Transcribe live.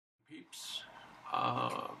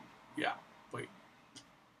Yeah, we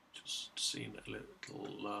just seen a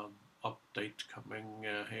little update coming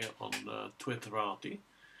here on Twitterati.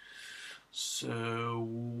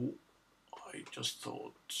 So I just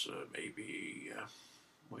thought maybe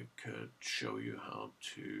we could show you how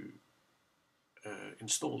to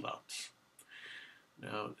install that.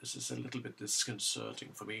 Now this is a little bit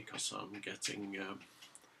disconcerting for me because I'm getting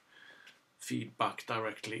feedback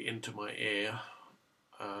directly into my ear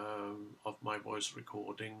of my voice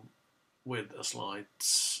recording with a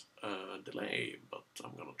slight delay, but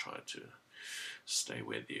I'm gonna try to stay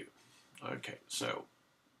with you. Okay, so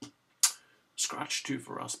Scratch 2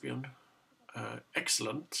 for Raspbian,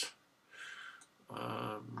 excellent.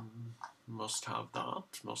 Must have that.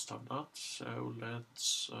 So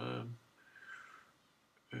let's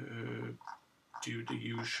do the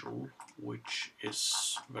usual, which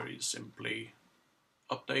is very simply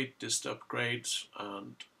update, dist-upgrade,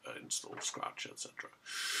 and install Scratch, etc.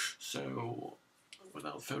 So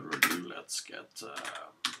without further ado, let's get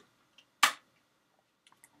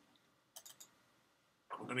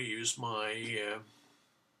I'm going to use my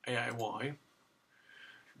DIY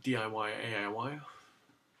AIY.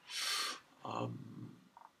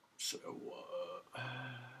 So I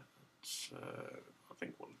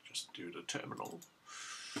think we'll just do the terminal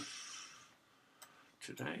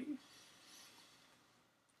today.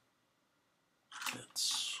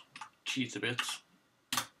 Let's cheat a bit.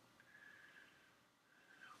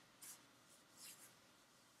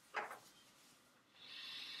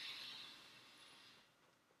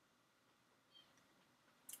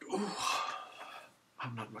 Ooh, I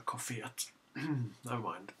haven't had my coffee yet. Never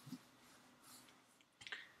mind.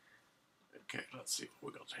 Okay, let's see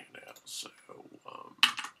what we got here now. So,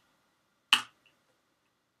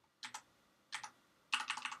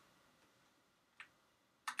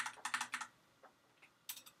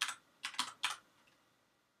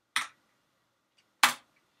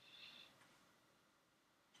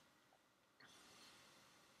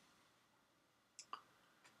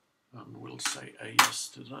 and we'll say a yes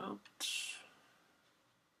to that.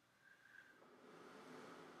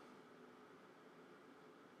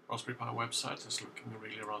 Raspberry Pi website is looking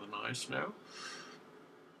really rather nice now.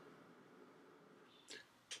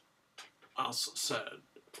 As said,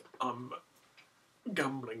 I'm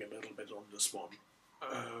gambling a little bit on this one,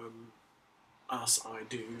 as I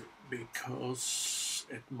do, because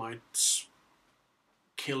it might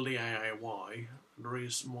kill the AIY. The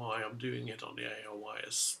reason why I'm doing it on the AIY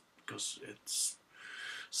is because it's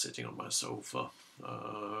sitting on my sofa,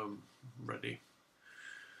 ready.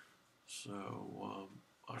 So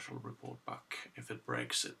I shall report back if it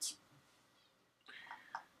breaks it.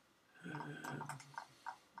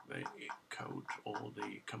 The code or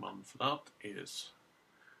the command for that is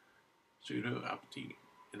sudo apt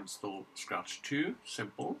install Scratch 2,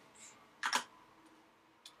 simple.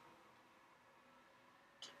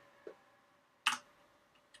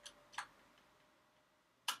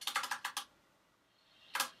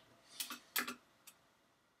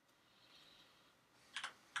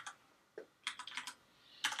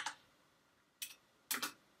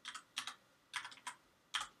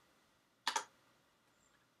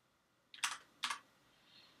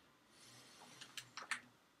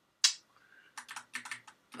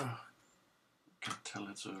 Can't tell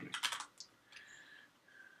it's early.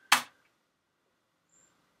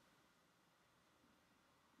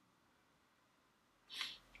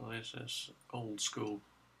 So this is old school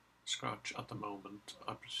Scratch at the moment,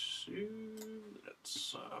 I presume.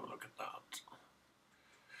 Let's have a look at that.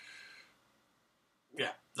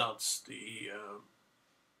 Yeah, that's the,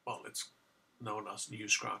 well, it's known as New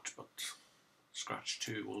Scratch, but Scratch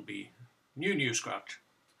 2 will be New Scratch.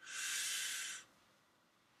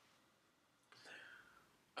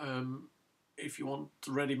 If you want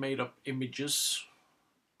ready-made up images,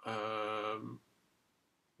 go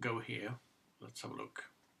here. Let's have a look.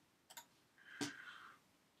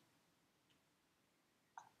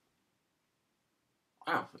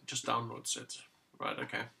 Ah, it just downloads it. Right,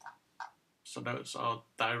 okay. So those are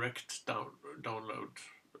direct download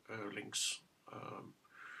links. And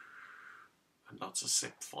that's a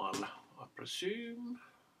zip file, I presume.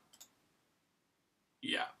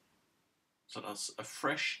 Yeah. So that's a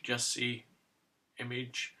fresh Jessie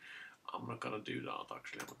image. I'm not gonna do that,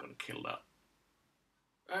 actually. I'm gonna kill that.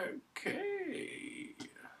 Okay. Let's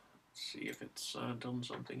see if it's done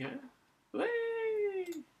something here.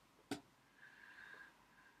 Whee!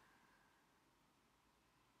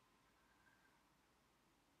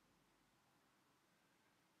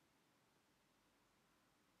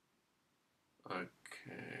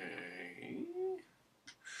 Okay.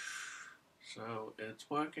 So it's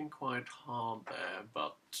working quite hard there,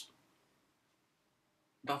 but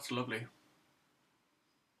that's lovely.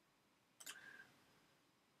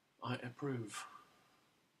 I approve.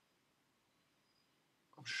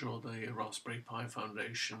 I'm sure the Raspberry Pi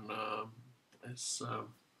Foundation is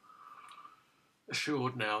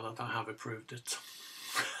assured now that I have approved it.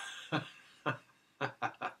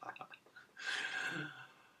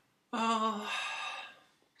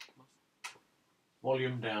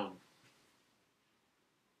 Volume down.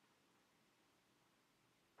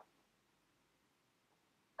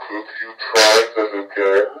 Could you try that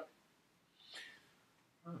again?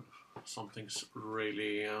 Oh, something's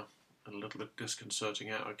really a little bit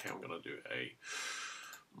disconcerting out. Okay, I'm going to do a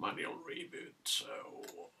manual reboot. So,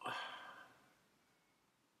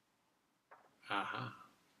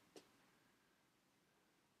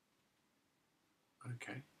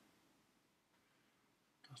 okay,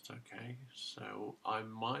 that's okay. So I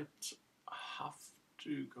might have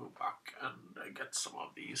to go back and get some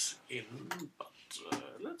of these in, but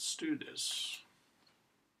let's do this.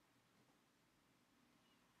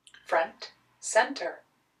 Front, center.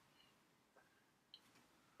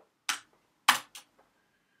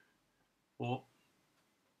 Or,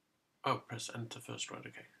 oh, press enter first, right,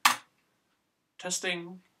 okay.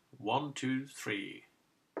 Testing, 1, 2, 3.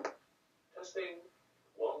 Testing,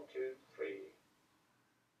 1, 2, 3.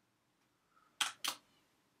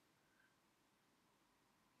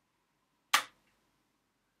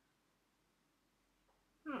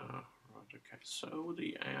 Ah, right, okay, so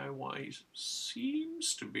the AIY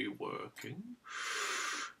seems to be working.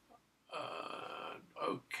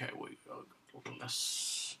 Okay, we got a little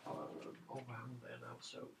less overhang there now,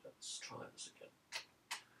 so let's try this again.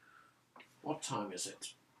 What time is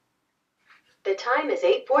it? The time is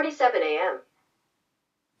 8:47 a.m.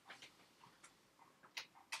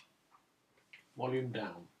 Volume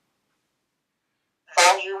down.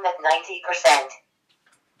 Volume at 90%.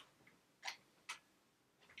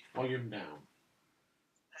 Volume down.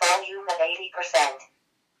 Volume at 80%.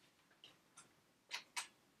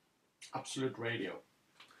 Absolute radio.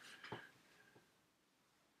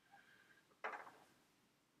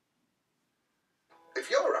 If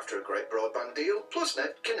you're after a great broadband deal,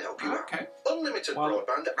 PlusNet can help you Okay. out. Unlimited Well,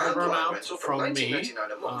 broadband I've and run line out rental from from me.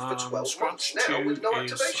 $19.99 a month for 12 Scratch months now 2 with no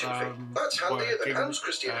is, activation fee. That's handier than working, Hans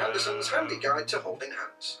Christian Andersen's handy guide to holding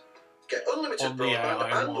hands. Get unlimited on the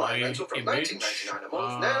broadband and line AIY rental from image. $19.99 a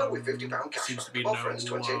month now with £50 Seems to be cashback. Offer ends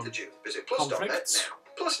no 28th of June. Visit plus.net conflicts. now.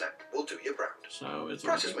 PlusNet will do you proud. So it's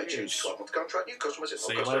Prices all may good change. news. 12-month contract. New customers in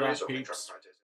See you low-cost later, areas only. peeps.